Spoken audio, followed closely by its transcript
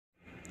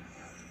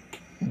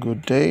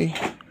Good day,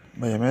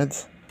 Ahmed.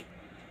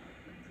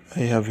 I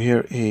have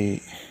here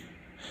a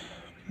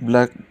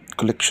black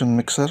collection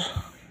mixer,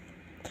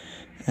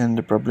 and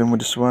the problem with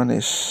this one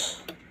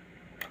is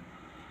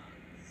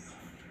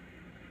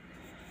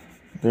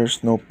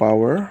there's no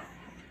power,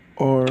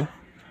 or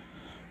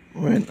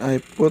when I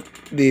put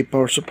the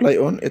power supply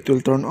on, it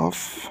will turn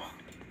off.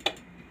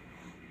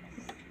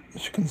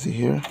 As you can see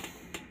here,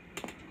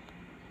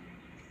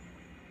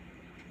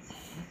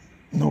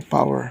 no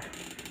power.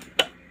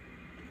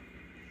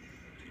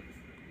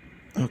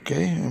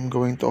 Okay, I'm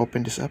going to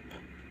open this up.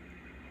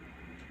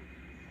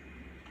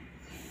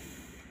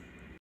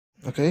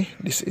 Okay,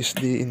 this is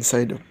the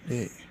inside of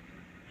the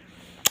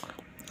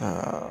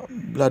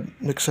blood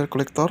mixer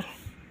collector.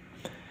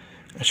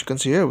 As you can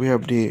see here, we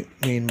have the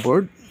main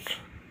board,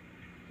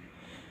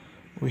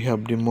 we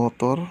have the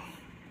motor,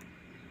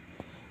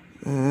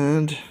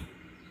 and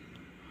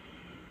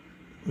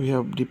we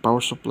have the power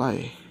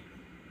supply.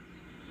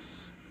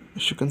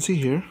 As you can see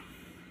here,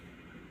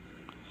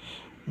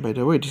 by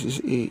the way, this is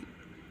a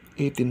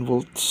 18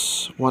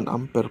 volts 1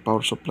 ampere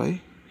power supply,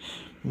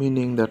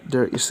 meaning that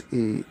there is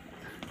a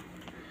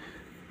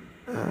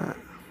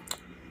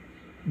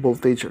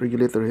voltage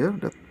regulator here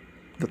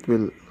that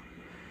will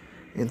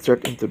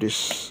insert into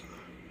this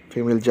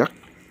female jack.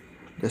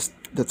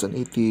 That's an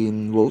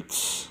 18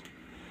 volts,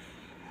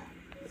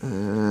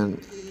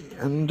 and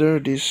under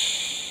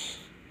this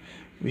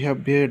we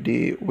have here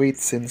the weight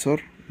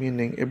sensor,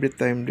 meaning every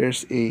time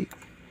there's a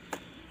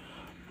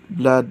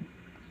blood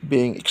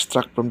being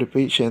extracted from the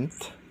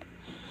patient,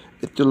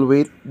 it will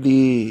weight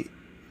the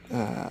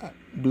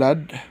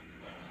blood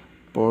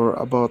for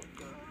about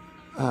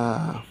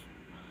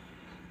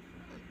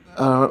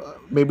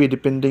maybe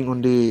depending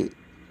on the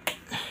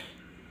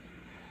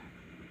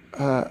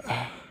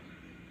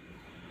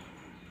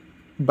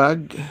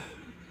bag,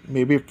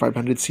 maybe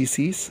 500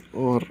 cc's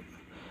or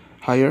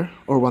higher,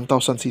 or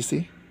 1000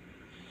 cc.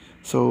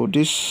 So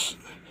this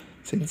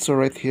sensor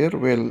right here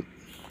will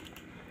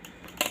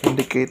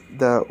indicate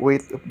the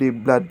weight of the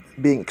blood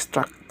being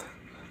extracted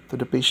to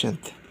the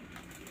patient.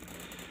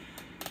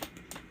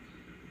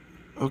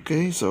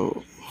 Okay,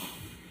 so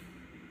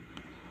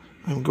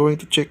I'm going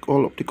to check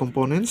all of the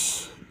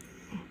components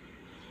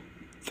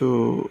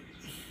to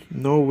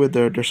know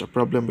whether there's a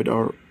problem with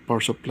our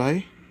power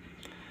supply.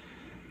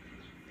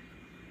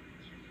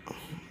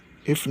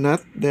 If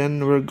not,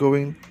 then we're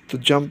going to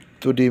jump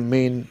to the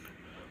main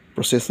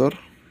processor.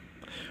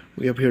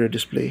 We have here a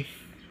display,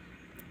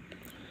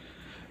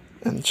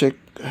 and check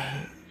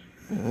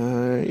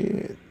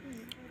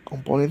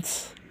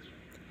components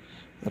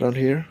around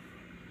here.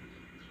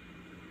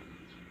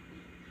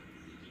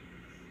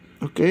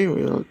 Okay,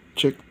 we'll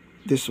check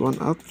this one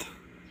out.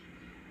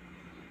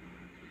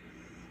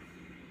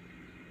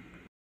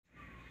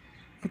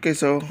 Okay,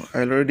 so I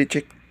already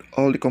checked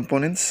all the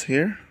components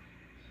here,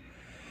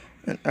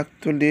 and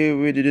actually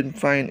we didn't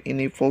find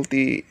any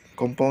faulty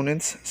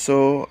components.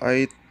 So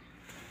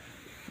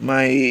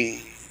my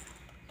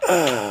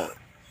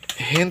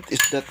hint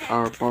is that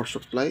our power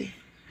supply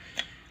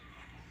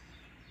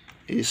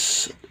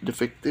is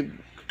defective.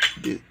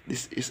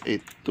 This is a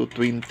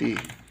 220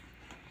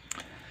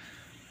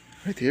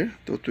 right here,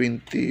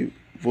 220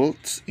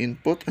 volts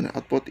input, and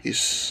output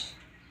is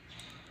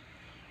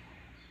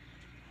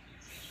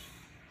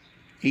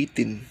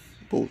 18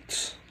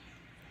 volts.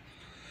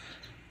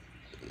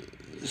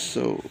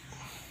 So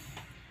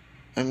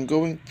I'm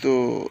going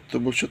to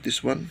troubleshoot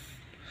this one.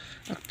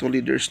 Actually,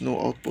 there's no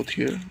output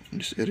here in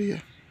this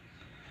area,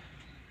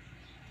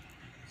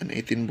 an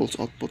 18 volts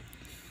output.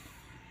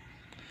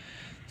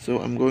 So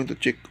I'm going to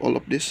check all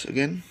of this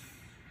again,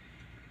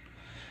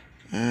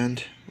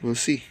 and we'll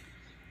see.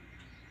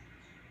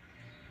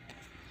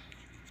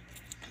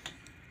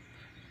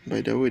 By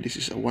the way, this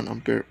is a 1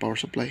 ampere power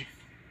supply.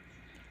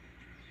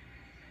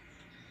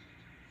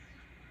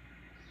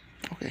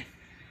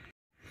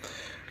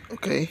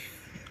 Okay,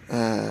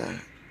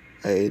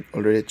 I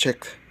already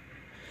checked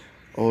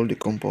all the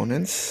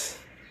components,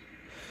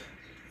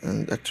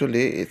 and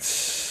actually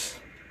it's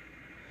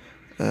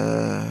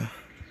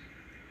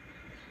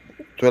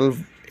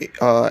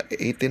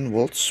 18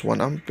 volts 1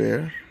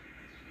 ampere.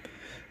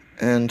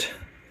 And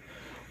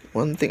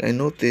one thing I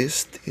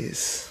noticed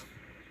is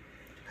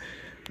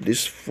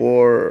these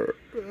four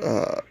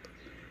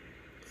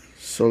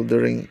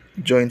soldering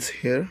joints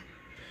here.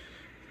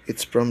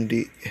 It's from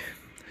the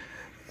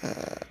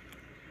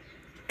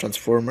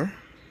transformer.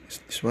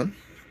 This one,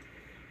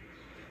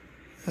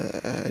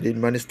 I didn't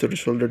manage to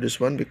resolder this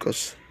one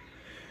because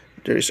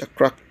there is a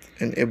crack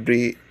in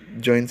every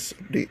joints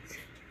of the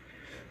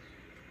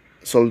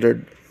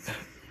soldered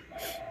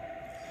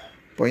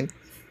point.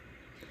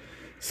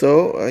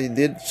 So I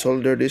did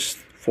solder these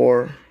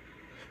four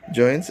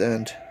joints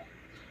and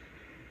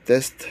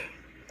test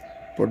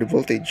for the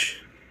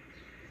voltage.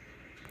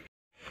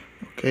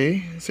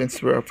 Okay,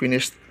 since we are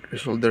finished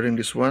resoldering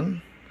this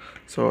one,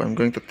 so I'm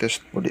going to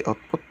test for the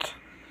output.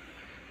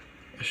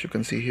 As you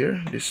can see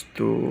here, these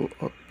two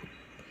output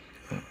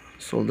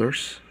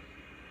solders.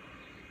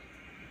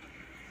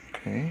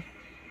 Okay.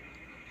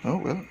 Oh,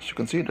 well, as you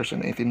can see, there's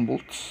an 18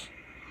 volts.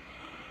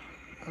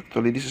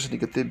 Actually, this is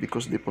negative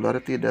because the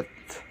polarity that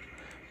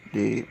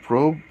the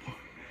probe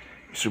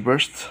is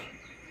reversed.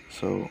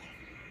 So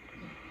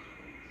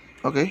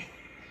okay,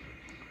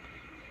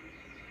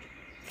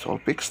 it's all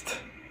fixed.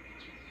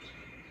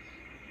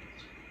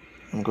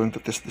 I'm going to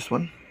test this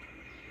one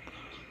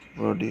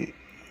for the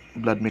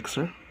blood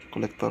mixer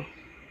collector.